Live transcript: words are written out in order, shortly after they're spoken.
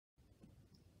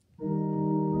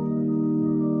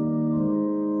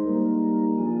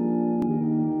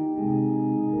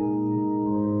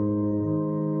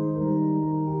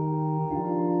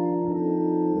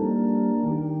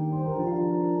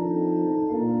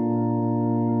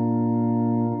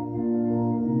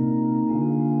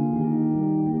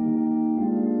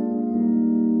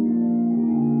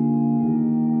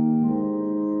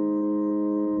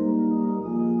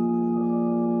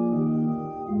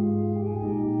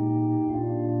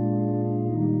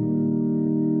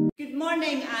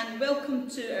morning and welcome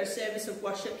to our service of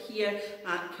worship here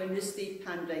at Carnoustie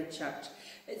Panbride Church.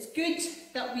 It's good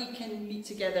that we can meet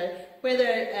together,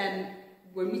 whether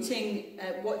we're meeting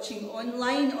watching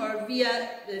online or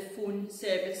via the phone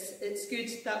service. It's good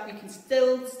that we can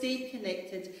still stay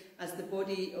connected as the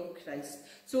body of Christ.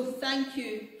 So thank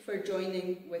you for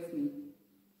joining with me.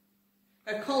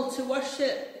 Our call to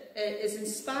worship is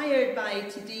inspired by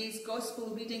today's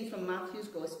Gospel reading from Matthew's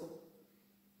Gospel.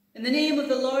 In the name of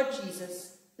the Lord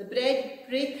Jesus, the bread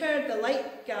breaker, the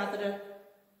light gatherer,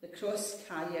 the cross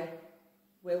carrier,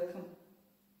 welcome.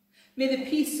 May the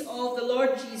peace of the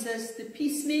Lord Jesus, the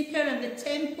peacemaker and the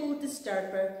temple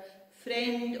disturber,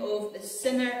 friend of the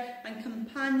sinner and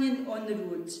companion on the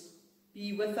road,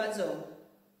 be with us all.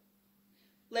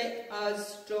 Let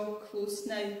us draw close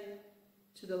now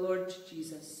to the Lord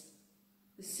Jesus,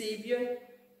 the Saviour,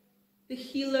 the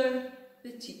healer,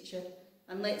 the teacher,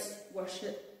 and let's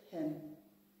worship him.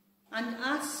 And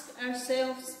ask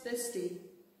ourselves this day,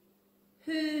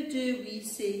 who do we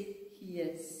say he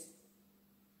is?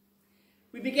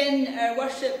 We begin our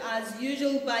worship as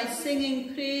usual by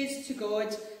singing praise to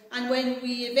God, and when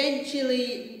we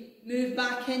eventually move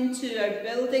back into our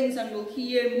buildings, and we'll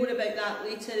hear more about that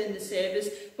later in the service,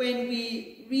 when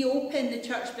we reopen the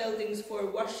church buildings for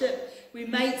worship, we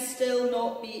might still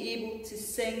not be able to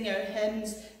sing our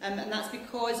hymns, and that's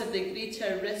because of the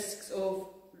greater risk of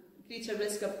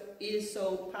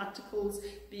aerosol particles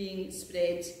being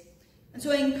spread. And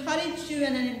so I encourage you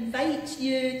and I invite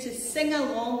you to sing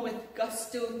along with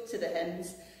gusto to the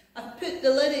hymns. I've put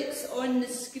the lyrics on the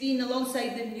screen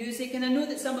alongside the music, and I know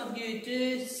that some of you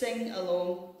do sing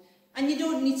along. And you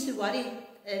don't need to worry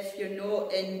if you're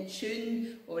not in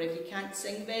tune or if you can't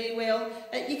sing very well.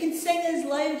 You can sing as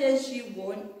loud as you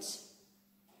want.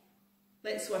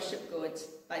 Let's worship God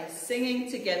by singing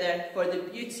together for the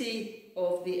beauty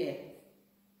of the earth.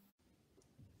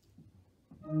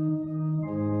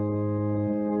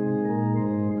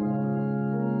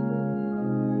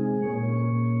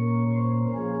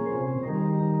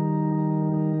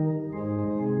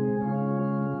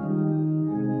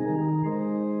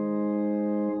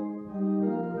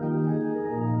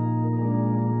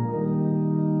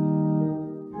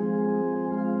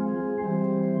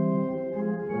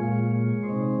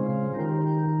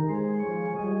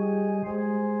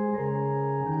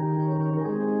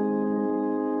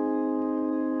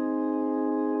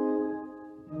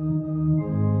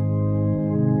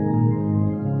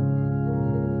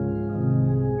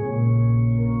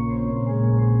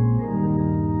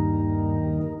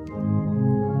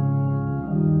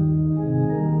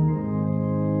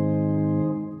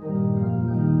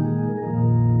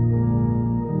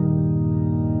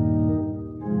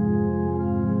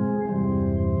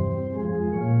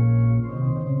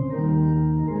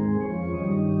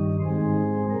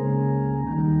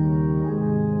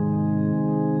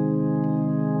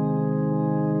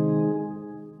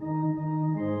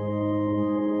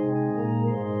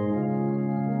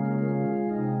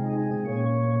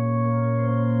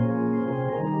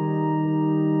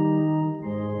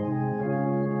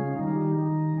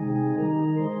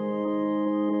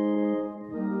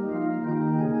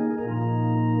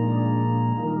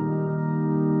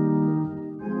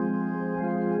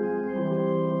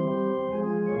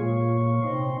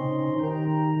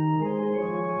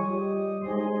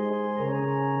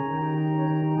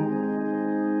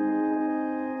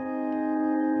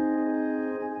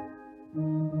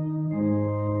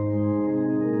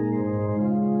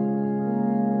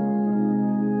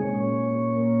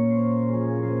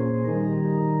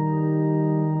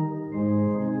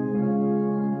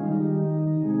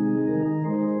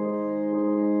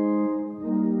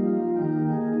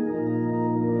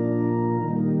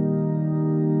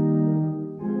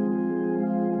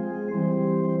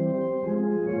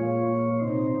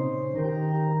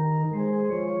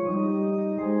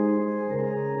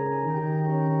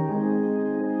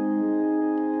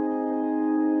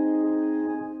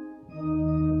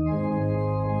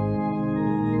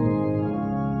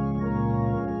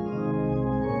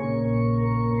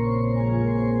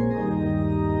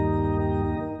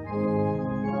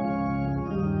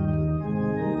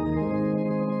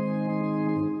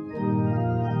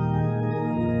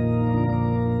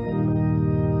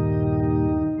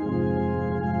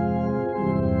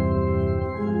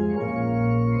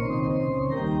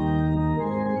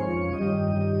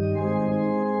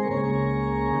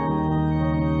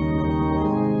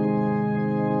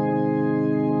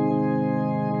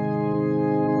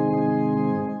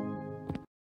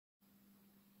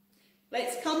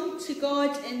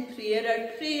 God in prayer,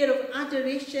 our prayer of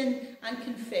adoration and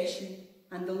confession,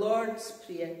 and the Lord's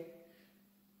Prayer.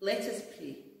 Let us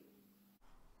pray.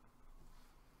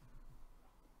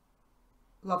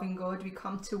 Loving God, we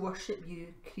come to worship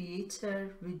you,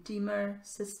 Creator, Redeemer,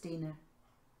 Sustainer.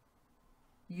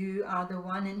 You are the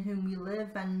one in whom we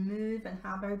live and move and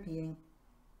have our being.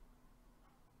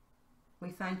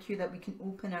 We thank you that we can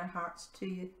open our hearts to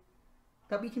you,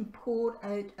 that we can pour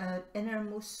out our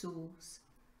innermost souls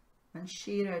and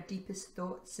share our deepest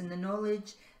thoughts in the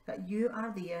knowledge that you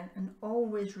are there and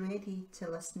always ready to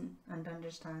listen and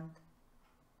understand.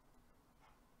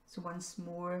 So once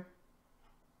more,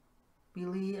 we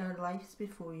lay our lives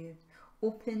before you,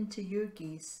 open to your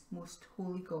gaze, most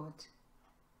holy God.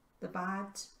 The bad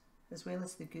as well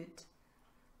as the good,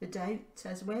 the doubt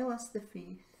as well as the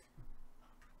faith,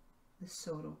 the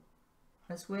sorrow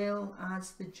as well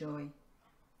as the joy.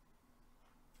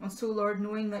 And so, Lord,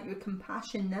 knowing that your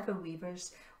compassion never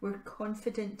wavers, we're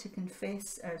confident to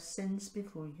confess our sins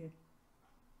before you.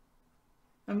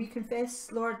 And we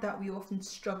confess, Lord, that we often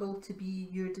struggle to be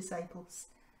your disciples.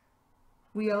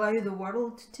 We allow the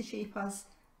world to shape us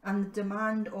and the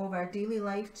demand of our daily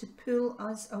life to pull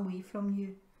us away from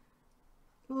you.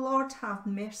 Lord, have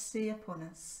mercy upon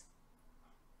us.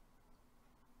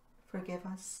 Forgive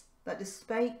us that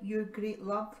despite your great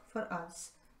love for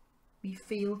us, we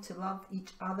fail to love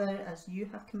each other as you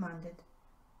have commanded.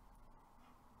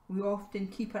 We often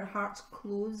keep our hearts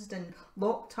closed and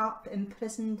locked up,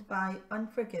 imprisoned by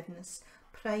unforgiveness,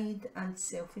 pride and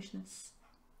selfishness.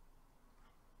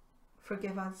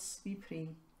 Forgive us, we pray,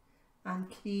 and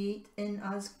create in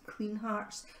us clean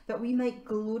hearts, that we might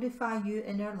glorify you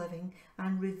in our living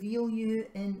and reveal you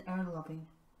in our loving.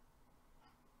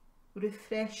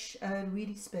 Refresh our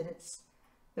weary spirits,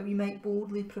 that we might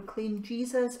boldly proclaim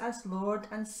Jesus as Lord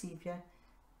and Saviour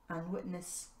and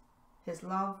witness his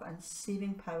love and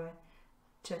saving power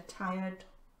to a tired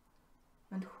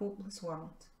and hopeless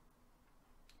world.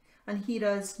 And hear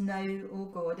us now, O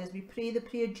God, as we pray the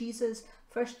prayer Jesus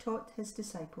first taught his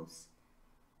disciples.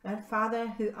 Our Father,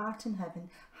 who art in heaven,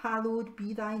 hallowed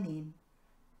be thy name.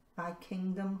 Thy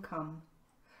kingdom come.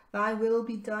 Thy will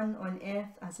be done on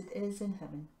earth as it is in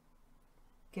heaven.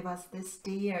 Give us this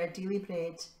day our daily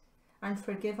bread, and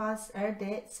forgive us our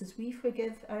debts as we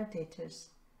forgive our debtors.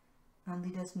 And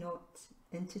lead us not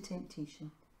into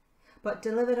temptation, but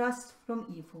deliver us from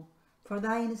evil. For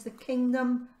thine is the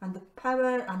kingdom, and the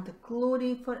power, and the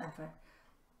glory forever.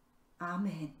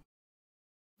 Amen.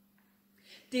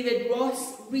 David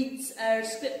Ross reads our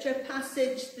scripture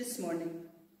passage this morning.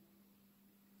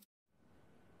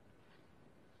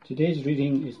 Today's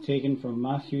reading is taken from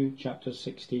Matthew chapter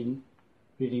 16,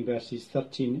 reading verses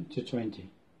 13 to 20.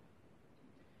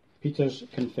 Peter's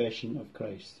confession of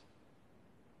Christ.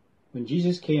 When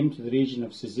Jesus came to the region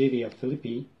of Caesarea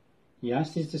Philippi, he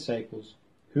asked his disciples,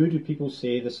 "Who do people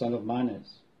say the Son of Man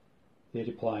is?" They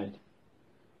replied,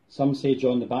 "Some say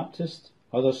John the Baptist,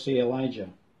 others say Elijah,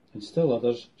 and still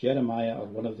others Jeremiah or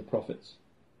one of the prophets."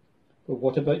 "But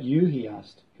what about you?" he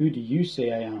asked. "Who do you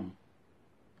say I am?"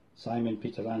 Simon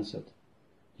Peter answered,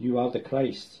 "You are the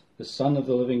Christ, the Son of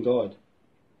the living God."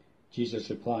 Jesus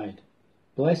replied,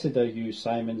 "Blessed are you,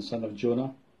 Simon, son of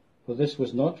Jonah, for this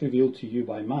was not revealed to you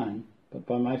by man, but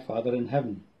by my Father in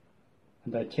heaven.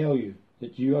 And I tell you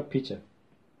that you are Peter,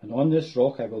 and on this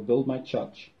rock I will build my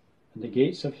church, and the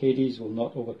gates of Hades will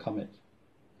not overcome it.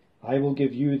 I will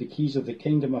give you the keys of the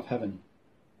kingdom of heaven.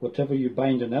 Whatever you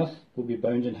bind on earth will be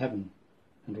bound in heaven,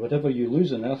 and whatever you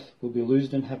loose on earth will be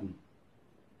loosed in heaven."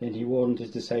 Then he warned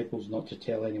his disciples not to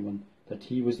tell anyone that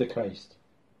he was the Christ.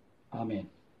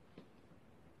 Amen.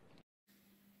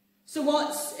 So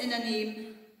what's in a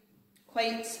name?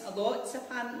 Quite a lot,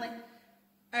 apparently.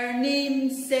 Our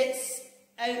name sets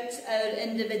out our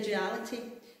individuality,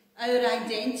 our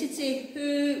identity,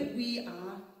 who we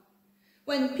are.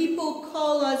 When people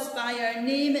call us by our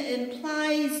name, it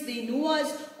implies they know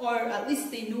us, or at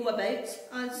least they know about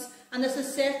us, and there's a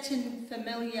certain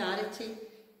familiarity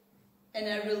in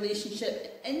our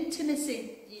relationship,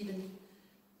 intimacy even.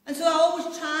 And so I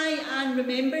always try and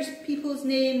remember people's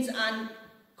names and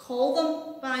call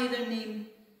them by their name.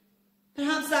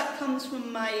 Perhaps that comes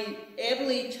from my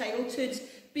early childhood.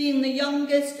 Being the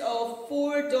youngest of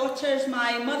 4 daughters,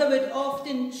 my mother would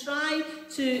often try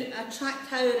to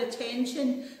attract our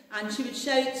attention, and she would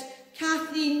shout,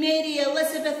 "Kathleen, Mary,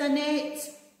 Elizabeth, Annette."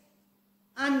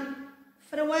 And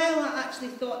for a while I actually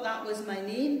thought that was my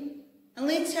name. And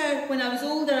later, when I was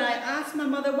older, I asked my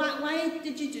mother, why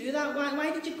did you do that?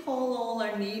 Why did you call all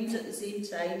our names at the same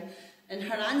time? And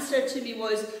her answer to me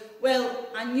was, "Well,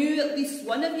 I knew at least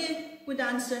one of you would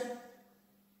answer."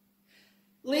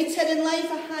 Later in life,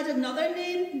 I had another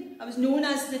name. I was known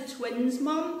as the twins'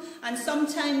 mum, and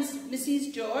sometimes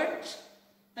Mrs. George.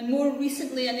 And more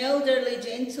recently, an elderly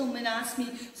gentleman asked me,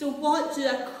 "So what do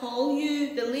I call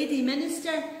you, the lady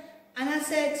minister?" And I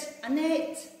said,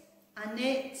 "Annette.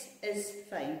 Annette is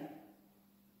fine."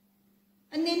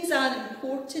 And names are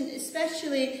important,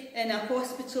 especially in a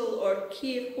hospital or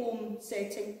care home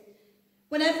setting.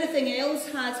 When everything else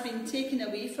has been taken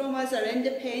away from us, our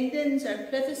independence, our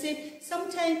privacy,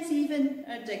 sometimes even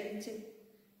our dignity,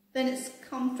 then it's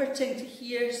comforting to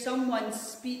hear someone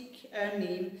speak our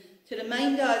name, to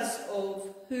remind us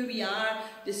of who we are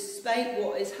despite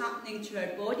what is happening to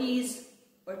our bodies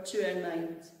or to our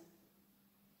minds.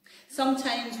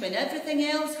 Sometimes when everything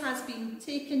else has been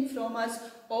taken from us,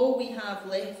 all we have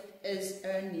left is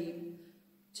our name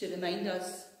to remind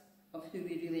us of who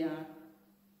we really are.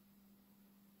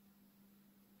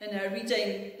 In our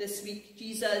reading this week,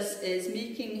 Jesus is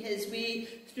making his way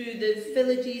through the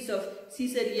villages of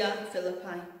Caesarea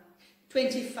Philippi,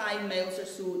 25 miles or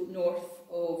so north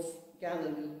of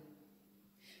Galilee.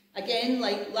 Again,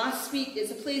 like last week,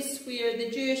 it's a place where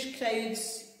the Jewish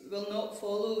crowds will not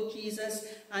follow Jesus,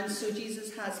 and so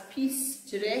Jesus has peace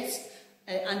to rest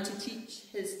and to teach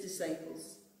his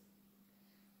disciples.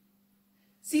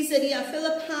 Caesarea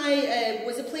Philippi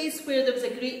was a place where there was a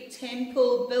great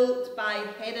temple built by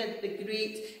Herod the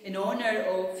Great in honour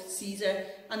of Caesar,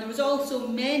 and there was also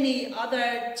many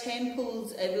other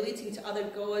temples relating to other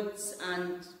gods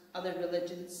and other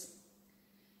religions.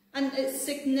 And it's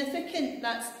significant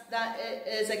that it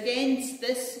is against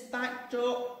this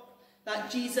backdrop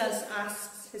that Jesus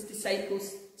asks his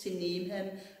disciples to name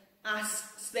him,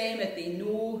 asks them if they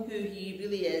know who he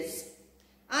really is,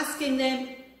 asking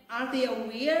them, are they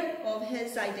aware of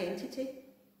his identity?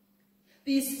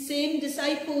 These same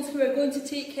disciples who are going to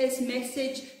take his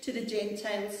message to the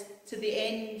Gentiles, to the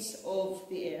ends of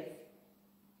the earth.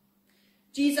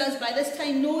 Jesus, by this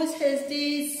time, knows his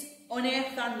days on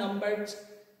earth are numbered,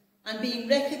 and being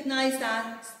recognised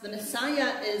as the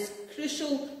Messiah is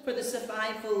crucial for the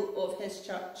survival of his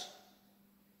church.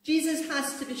 Jesus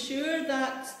has to be sure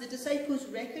that the disciples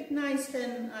recognise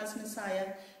him as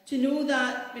Messiah, to know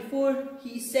that before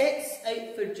he sets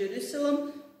out for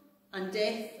Jerusalem and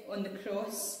death on the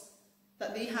cross,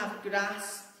 that they have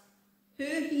grasped who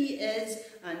he is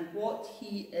and what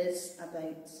he is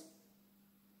about.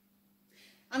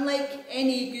 And like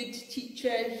any good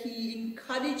teacher, he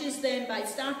encourages them by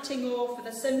starting off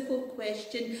with a simple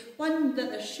question, one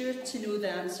that they're sure to know the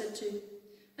answer to.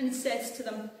 And he says to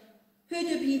them, "Who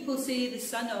do people say the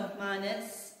Son of Man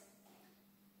is?"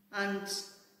 And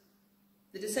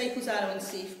the disciples are on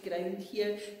safe ground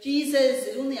here. Jesus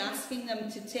is only asking them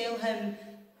to tell him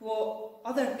what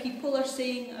other people are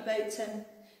saying about him.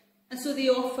 And so they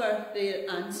offer their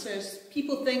answers.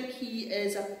 People think he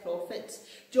is a prophet.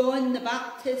 John the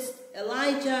Baptist,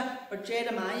 Elijah, or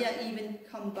Jeremiah even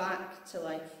come back to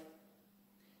life.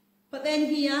 But then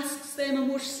he asks them a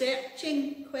more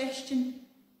searching question.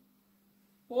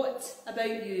 What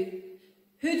about you?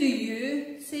 Who do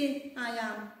you say I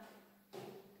am?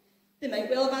 They might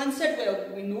well have answered, well,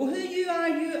 we know who you are.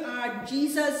 You are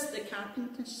Jesus, the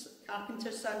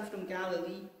carpenter's son from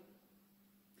Galilee.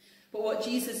 But what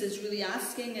Jesus is really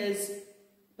asking is,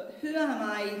 but who am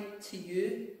I to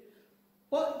you?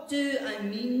 What do I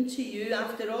mean to you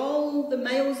after all the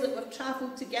miles that we've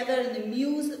travelled together and the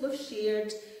meals that we've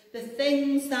shared, the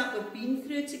things that we've been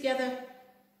through together,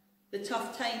 the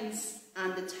tough times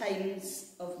and the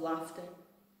times of laughter?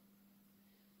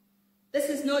 This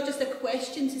is not just a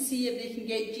question to see if they can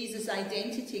get Jesus'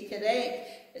 identity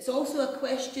correct. It's also a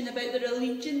question about their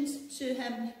allegiance to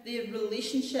him, their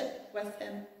relationship with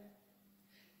him.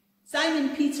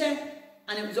 Simon Peter,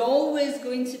 and it was always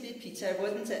going to be Peter,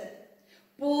 wasn't it?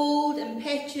 Bold,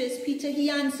 impetuous Peter, he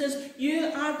answers, "You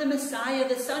are the Messiah,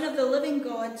 the Son of the living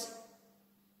God."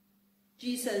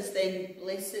 Jesus then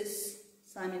blesses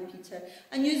Simon Peter,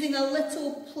 and using a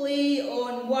little play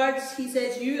on words, he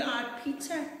says, "You are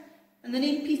Peter." And the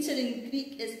name Peter in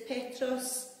Greek is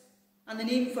Petros, and the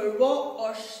name for rock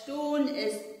or stone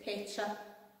is Petra,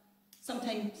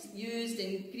 sometimes used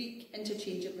in Greek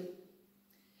interchangeably.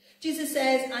 Jesus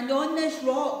says, "And on this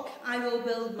rock I will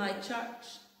build my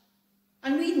church."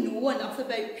 And we know enough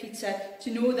about Peter to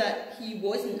know that he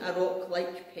wasn't a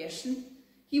rock-like person.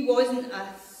 He wasn't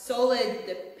a solid,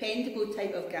 dependable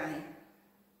type of guy.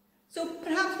 So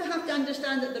perhaps we have to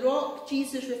understand that the rock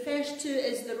Jesus refers to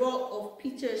is the rock of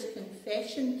Peter's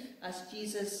confession as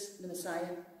Jesus the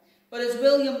Messiah. Or as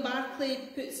William Barclay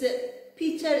puts it,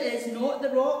 Peter is not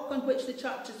the rock on which the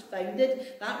church is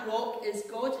founded. That rock is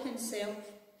God himself.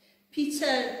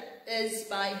 Peter is,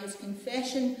 by his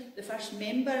confession, the first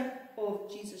member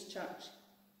of Jesus' church.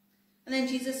 And then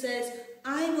Jesus says,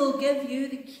 "I will give you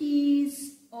the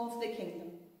keys of the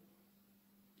kingdom."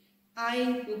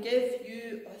 I will give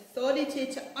you authority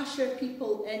to usher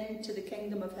people into the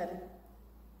kingdom of heaven.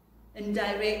 In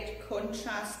direct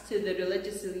contrast to the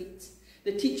religious elite,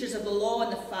 the teachers of the law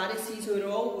and the Pharisees, who are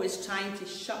always trying to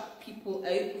shut people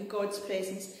out of God's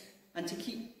presence and to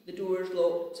keep the doors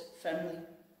locked firmly.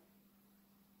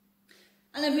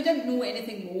 And if we didn't know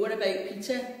anything more about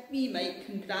Peter, we might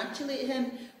congratulate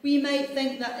him. We might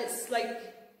think that it's like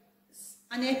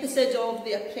an episode of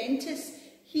The Apprentice.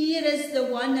 Here is the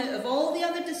one out of all the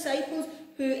other disciples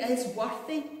who is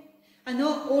worthy. And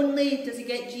not only does he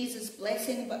get Jesus'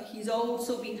 blessing, but he's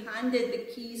also been handed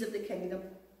the keys of the kingdom.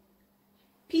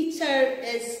 Peter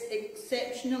is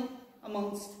exceptional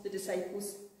amongst the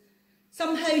disciples.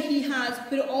 Somehow he has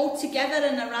put it all together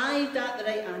and arrived at the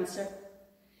right answer.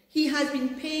 He has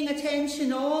been paying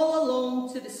attention all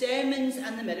along to the sermons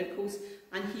and the miracles,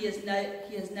 and he has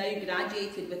now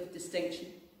graduated with distinction.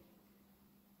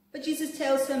 But Jesus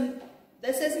tells him,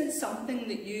 this isn't something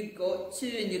that you got to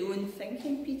in your own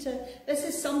thinking, Peter. This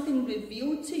is something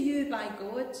revealed to you by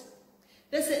God.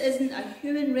 This isn't a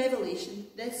human revelation.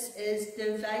 This is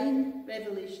divine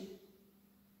revelation.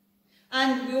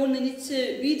 And we only need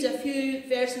to read a few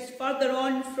verses further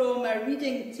on from our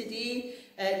reading today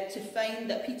to find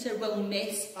that Peter will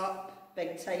mess up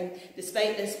big time,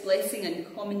 despite this blessing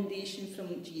and commendation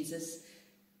from Jesus.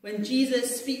 When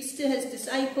Jesus speaks to his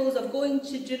disciples of going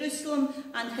to Jerusalem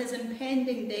and his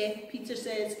impending death, Peter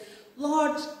says,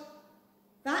 "Lord,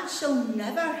 that shall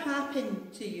never happen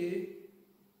to you."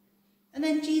 And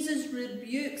then Jesus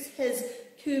rebukes his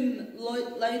cum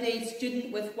laude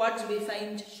student with words we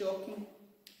find shocking.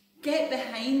 "Get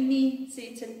behind me,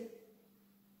 Satan."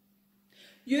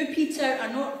 You, Peter,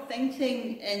 are not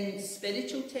thinking in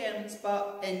spiritual terms,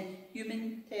 but in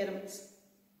human terms.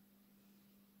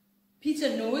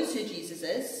 Peter knows who Jesus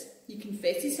is. He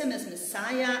confesses him as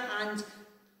Messiah and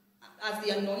as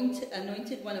the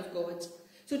anointed one of God.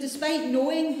 So despite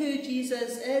knowing who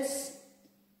Jesus is,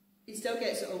 he still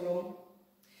gets it all wrong.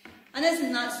 And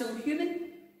isn't that so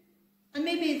human? And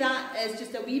maybe that is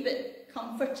just a wee bit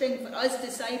comforting for us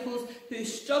disciples who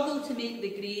struggle to make the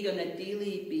grade on a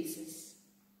daily basis.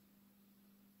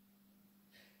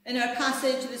 In our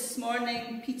passage this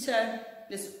morning, Peter,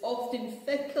 this often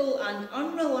fickle and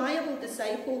unreliable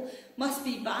disciple, must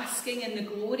be basking in the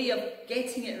glory of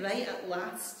getting it right at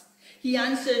last. He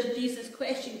answers Jesus'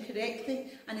 question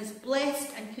correctly and is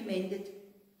blessed and commended,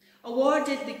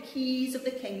 awarded the keys of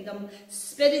the kingdom,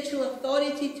 spiritual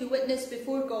authority to witness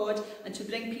before God and to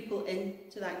bring people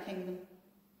into that kingdom.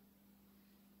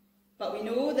 But we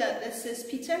know that this is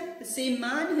Peter, the same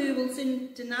man who will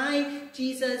soon deny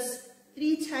Jesus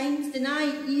 3 times,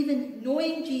 deny even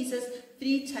knowing Jesus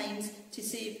 3 times to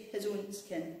save his own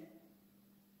skin.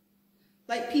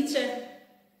 Like Peter,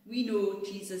 we know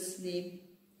Jesus' name,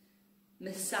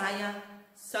 Messiah,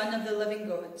 Son of the living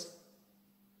God.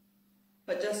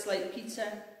 But just like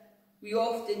Peter, we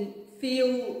often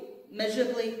fail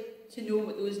miserably to know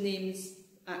what those names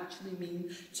actually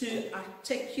mean, to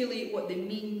articulate what they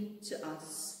mean to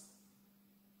us.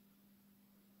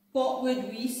 What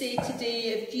would we say today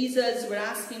if Jesus were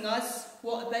asking us,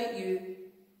 "What about you?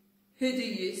 Who do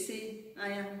you say I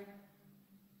am?"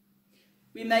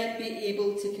 We might be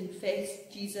able to confess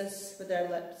Jesus with our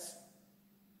lips,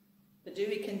 but do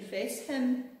we confess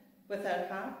him with our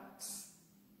hearts?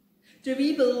 Do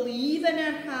we believe in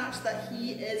our hearts that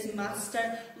he is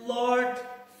Master, Lord,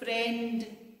 Friend,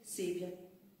 Saviour?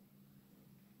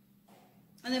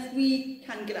 And if we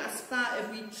can grasp that,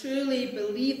 if we truly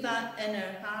believe that in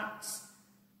our hearts,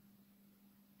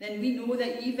 then we know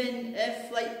that even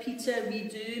if, like Peter, we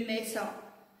do mess up,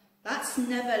 that's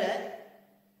never it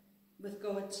with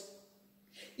God.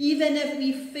 Even if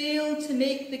we fail to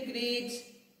make the grade,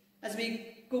 as we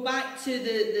go back to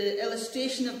the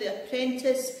illustration of the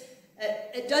apprentice,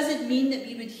 it doesn't mean that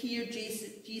we would hear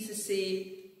Jesus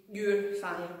say, "You're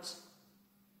fired."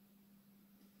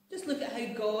 Just look at how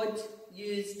God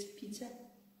used Peter.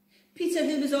 Peter,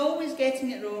 who was always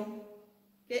getting it wrong,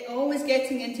 always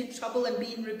getting into trouble and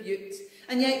being rebuked.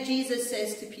 And yet Jesus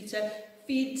says to Peter,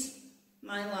 "Feed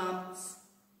my lambs."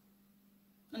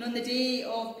 And on the day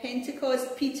of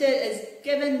Pentecost, Peter is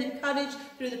given the courage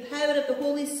through the power of the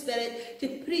Holy Spirit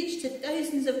to preach to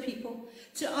thousands of people,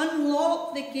 to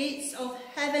unlock the gates of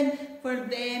heaven for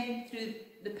them through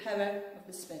the power of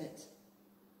the Spirit.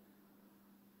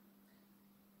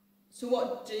 So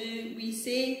what do we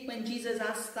say when Jesus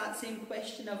asks that same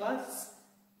question of us?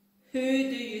 Who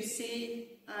do you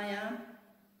say I am?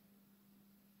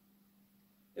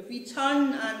 If we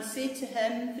turn and say to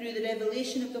him through the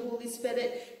revelation of the Holy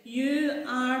Spirit, "You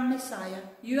are Messiah,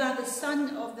 you are the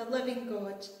Son of the living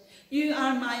God, You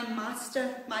are my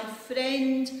Master, my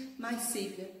friend, my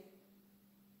Saviour.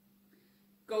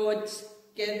 God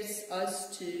gives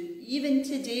us too, even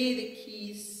today, the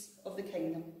keys of the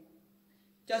kingdom.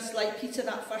 Just like Peter,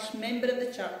 that first member of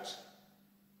the church,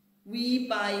 we,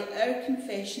 by our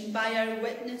confession, by our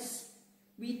witness,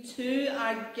 we too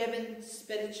are given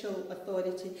spiritual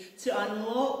authority to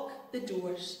unlock the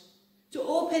doors, to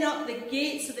open up the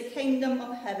gates of the kingdom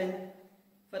of heaven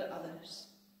for others.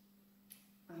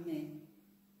 Amen.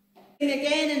 And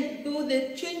again, and though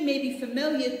the tune may be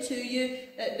familiar to you,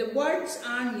 the words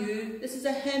are new. This is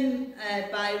a hymn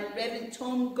by Reverend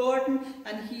Tom Gordon,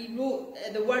 and he wrote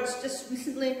the words just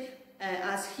recently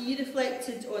as he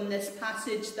reflected on this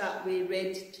passage that we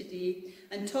read today.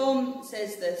 And Tom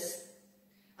says this: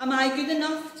 "Am I good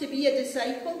enough to be a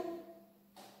disciple?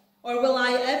 Or will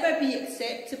I ever be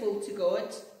acceptable to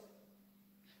God?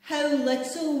 How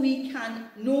little we can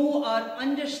know or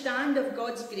understand of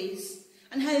God's grace,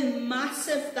 and how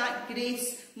massive that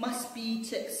grace must be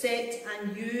to accept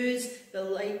and use the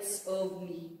likes of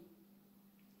me."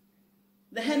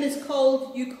 The hymn is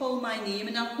called "You Call My Name,"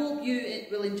 and I hope you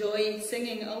will enjoy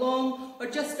singing along or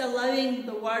just allowing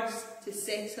the words to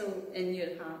settle in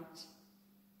your heart.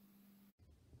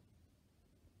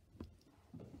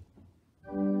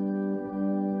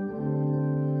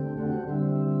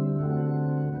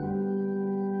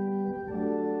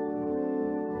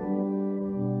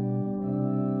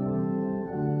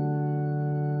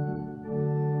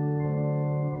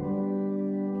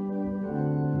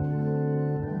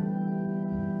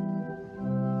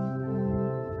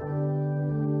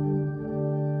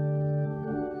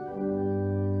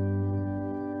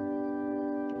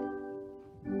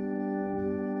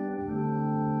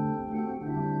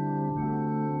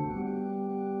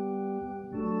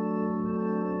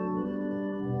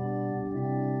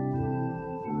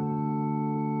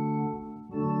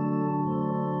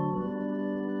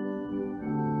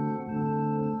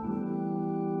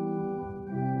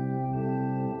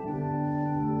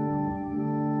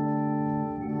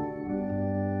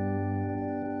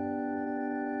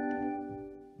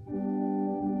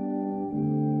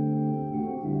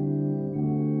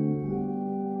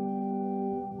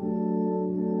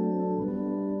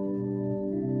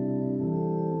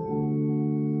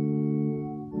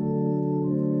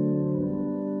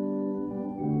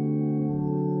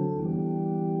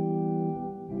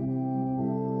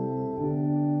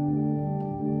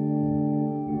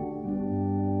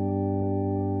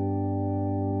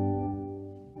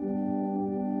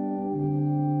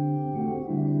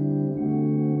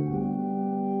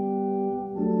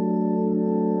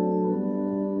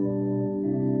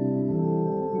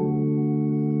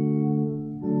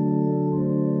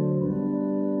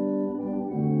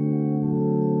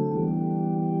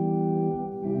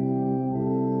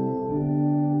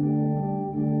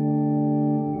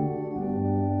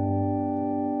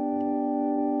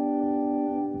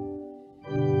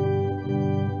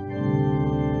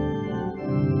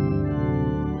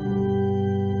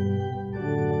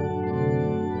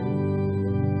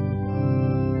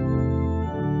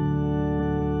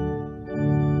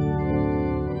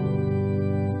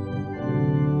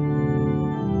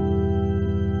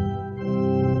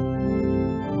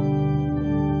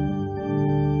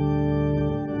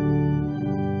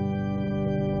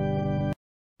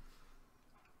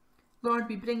 Lord,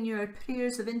 we bring you our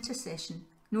prayers of intercession,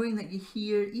 knowing that you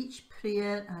hear each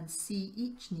prayer and see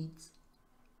each need.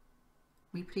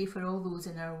 We pray for all those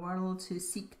in our world who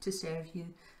seek to serve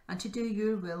you and to do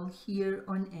your will here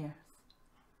on earth.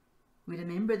 We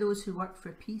remember those who work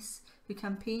for peace, who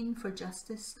campaign for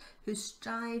justice, who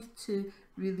strive to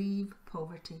relieve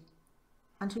poverty,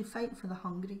 and who fight for the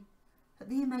hungry, that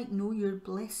they might know your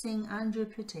blessing and your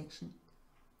protection.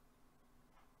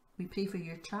 We pray for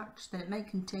your church, that it might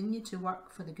continue to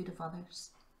work for the good of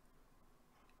others.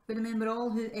 We remember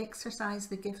all who exercise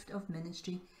the gift of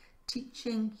ministry,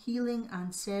 teaching, healing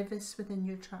and service within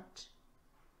your church.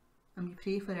 And we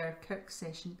pray for our Kirk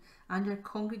session and our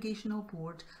congregational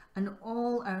board and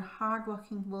all our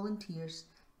hard-working volunteers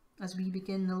as we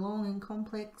begin the long and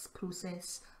complex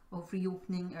process of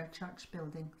reopening our church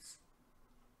buildings.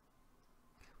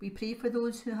 We pray for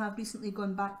those who have recently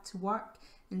gone back to work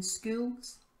in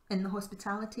schools, in the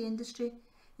hospitality industry,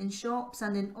 in shops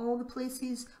and in all the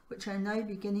places which are now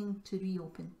beginning to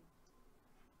reopen.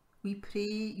 We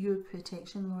pray your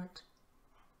protection, Lord.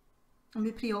 And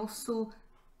we pray also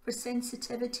for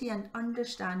sensitivity and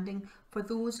understanding for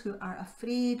those who are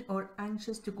afraid or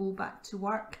anxious to go back to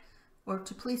work or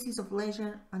to places of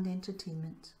leisure and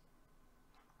entertainment.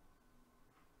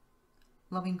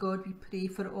 Loving God, we pray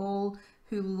for all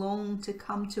who long to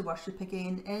come to worship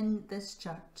again in this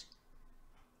church,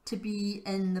 to be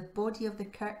in the body of the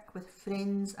kirk with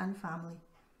friends and family,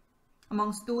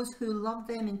 amongst those who love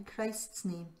them in Christ's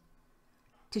name,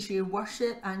 to share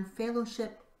worship and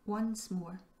fellowship once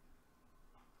more.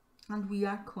 And we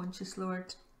are conscious,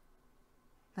 Lord,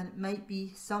 that it might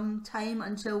be some time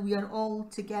until we are all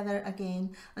together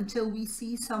again, until we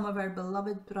see some of our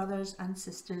beloved brothers and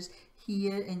sisters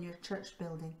here in your church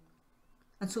building.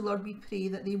 And so, Lord, we pray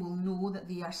that they will know that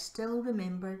they are still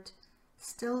remembered,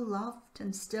 still loved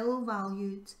and still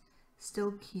valued,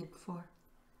 still cared for,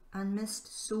 and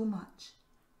missed so much.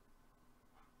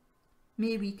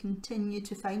 May we continue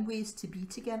to find ways to be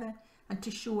together and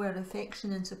to show our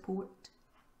affection and support.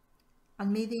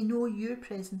 And may they know your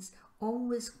presence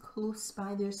always close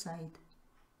by their side.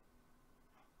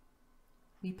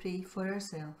 We pray for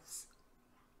ourselves.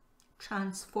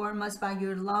 Transform us by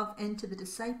your love into the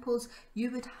disciples you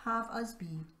would have us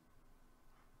be.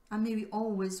 And may we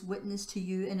always witness to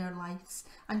you in our lives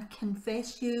and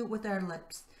confess you with our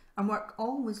lips and work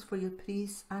always for your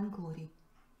praise and glory.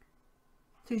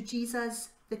 Through Jesus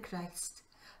the Christ,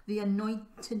 the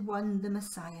Anointed One, the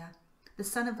Messiah, the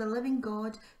Son of the living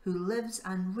God, who lives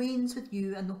and reigns with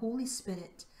you and the Holy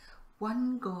Spirit,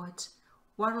 one God,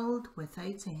 world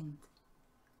without end.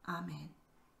 Amen.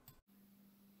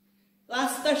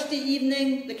 Last Thursday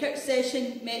evening, the kirk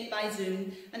session met by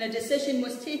Zoom, and a decision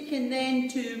was taken then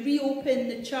to reopen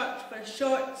the church for a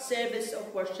short service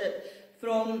of worship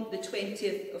from the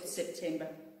 20th of September.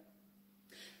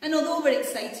 And although we're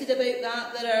excited about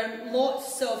that, there are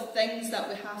lots of things that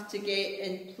we have to get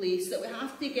in place, that we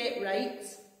have to get right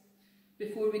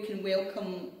before we can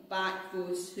welcome back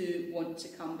those who want to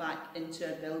come back into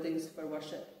our buildings for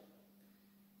worship.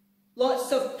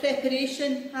 Lots of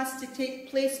preparation has to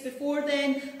take place before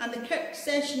then, and the kirk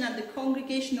session and the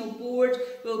congregational board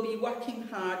will be working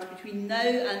hard between now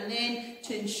and then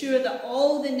to ensure that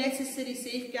all the necessary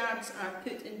safeguards are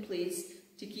put in place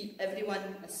to keep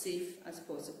everyone as safe as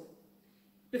possible.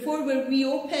 Before we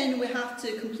reopen, we have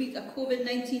to complete a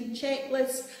COVID-19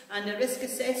 checklist and a risk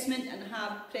assessment and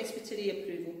have presbytery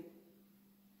approval.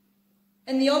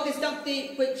 In the August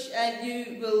update, which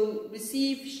you will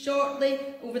receive shortly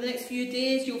over the next few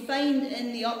days, you'll find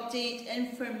in the update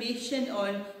information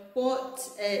on what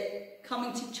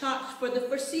coming to church for the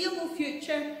foreseeable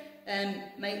future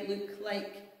might look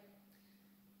like.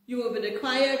 You will be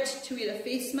required to wear a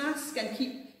face mask and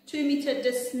keep 2 metre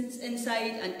distance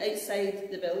inside and outside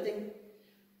the building.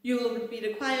 You will be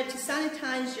required to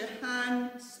sanitise your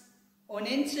hands on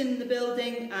entering the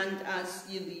building and as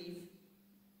you leave.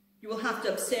 You will have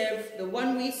to observe the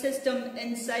one-way system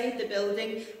inside the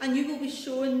building, and you will be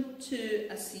shown to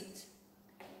a seat.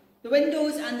 The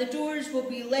windows and the doors will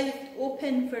be left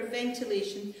open for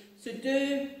ventilation, so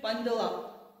do bundle up.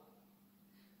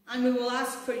 And we will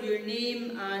ask for your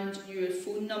name and your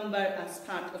phone number as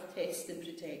part of Test and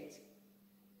Protect.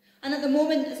 And at the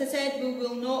moment, as I said, we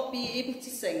will not be able to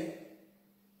sing.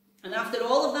 And after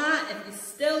all of that, if you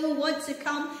still want to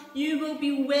come, you will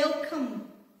be welcome.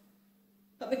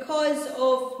 But because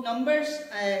of numbers,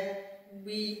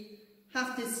 we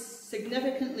have to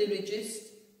significantly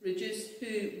reduce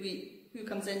who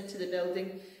comes into the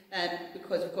building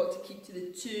because we've got to keep to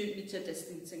the 2 metre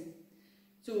distancing.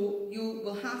 So you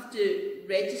will have to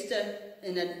register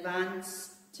in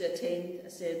advance to attend a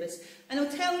service. And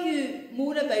I'll tell you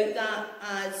more about that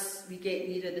as we get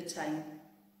nearer the time.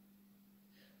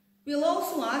 We'll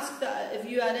also ask that if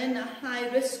you are in a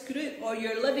high-risk group or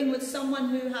you're living with someone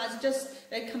who has just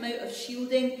come out of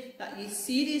shielding, that you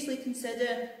seriously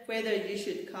consider whether you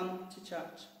should come to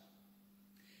church.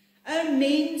 Our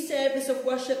main service of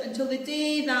worship until the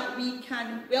day that we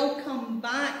can welcome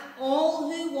back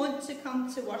all who want to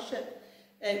come to worship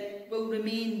will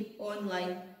remain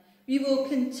online. We will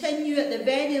continue at the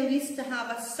very least to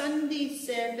have a Sunday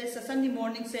service, a Sunday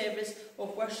morning service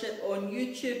of worship on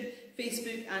YouTube,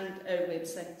 Facebook and our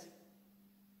website.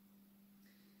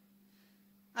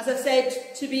 As I've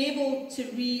said, to be able to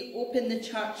reopen the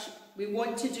church, we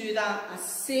want to do that as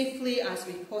safely as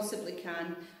we possibly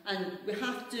can, and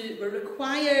we're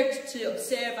required to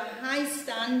observe a high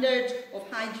standard of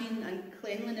hygiene and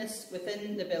cleanliness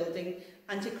within the building,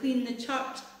 and to clean the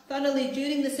church thoroughly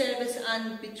during the service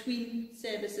and between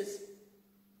services.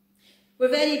 We're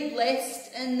very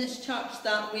blessed in this church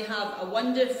that we have a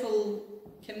wonderful,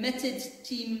 committed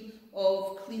team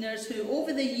of cleaners who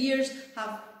over the years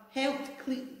have helped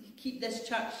keep this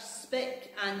church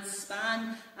spick and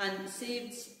span and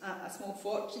saved a small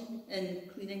fortune in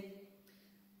cleaning.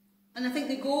 And I think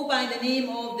they go by the name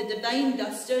of the Divine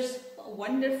Dusters. What a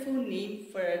wonderful name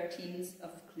for our teams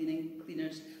of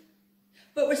cleaners.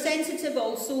 But we're sensitive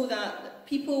also that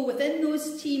people within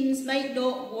those teams might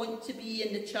not want to be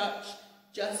in the church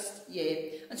just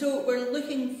yet. And so we're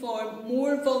looking for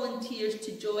more volunteers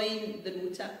to join the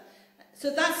rota. So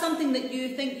if that's something that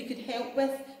you think you could help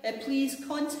with, please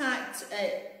contact,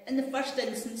 in the first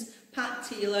instance, Pat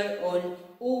Taylor on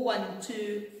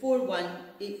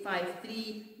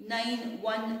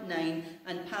 01241853919,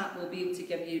 and Pat will be able to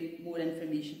give you more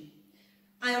information.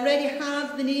 I already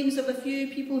have the names of a few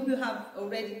people who have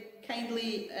already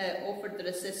kindly offered their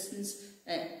assistance,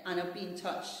 and I'll be in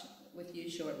touch with you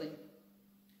shortly.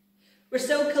 We're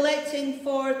still collecting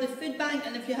for the food bank,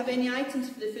 and if you have any items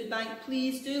for the food bank,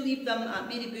 please do leave them at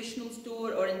Mary Bushnell's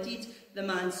store, or indeed the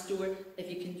man's store, if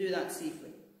you can do that safely.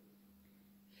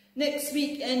 Next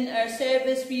week in our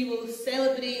service we will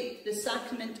celebrate the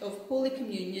sacrament of Holy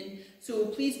Communion, so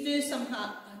please do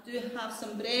have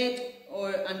some bread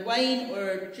and wine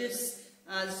or juice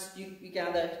as we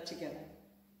gather together.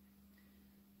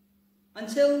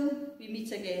 Until we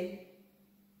meet again,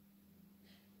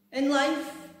 in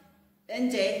life, in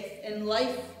death, in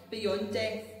life beyond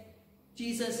death,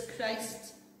 Jesus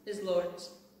Christ is Lord.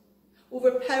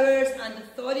 Over powers and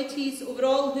authorities, over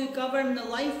all who govern the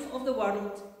life of the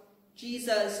world,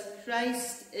 Jesus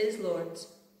Christ is Lord.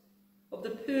 Of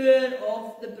the poor,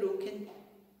 of the broken,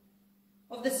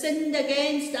 of the sinned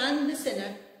against and the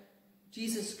sinner,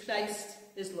 Jesus Christ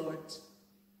is Lord.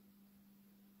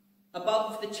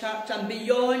 Above the church and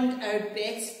beyond our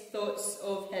best thoughts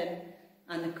of him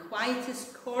and the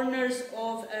quietest corners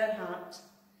of our heart,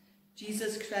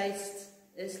 Jesus Christ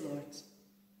is Lord.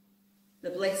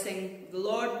 The blessing of the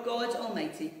Lord God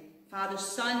Almighty, Father,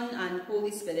 Son and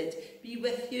Holy Spirit be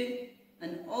with you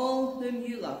and all whom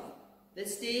you love,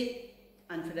 this day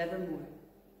and forevermore.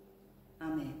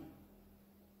 Amen.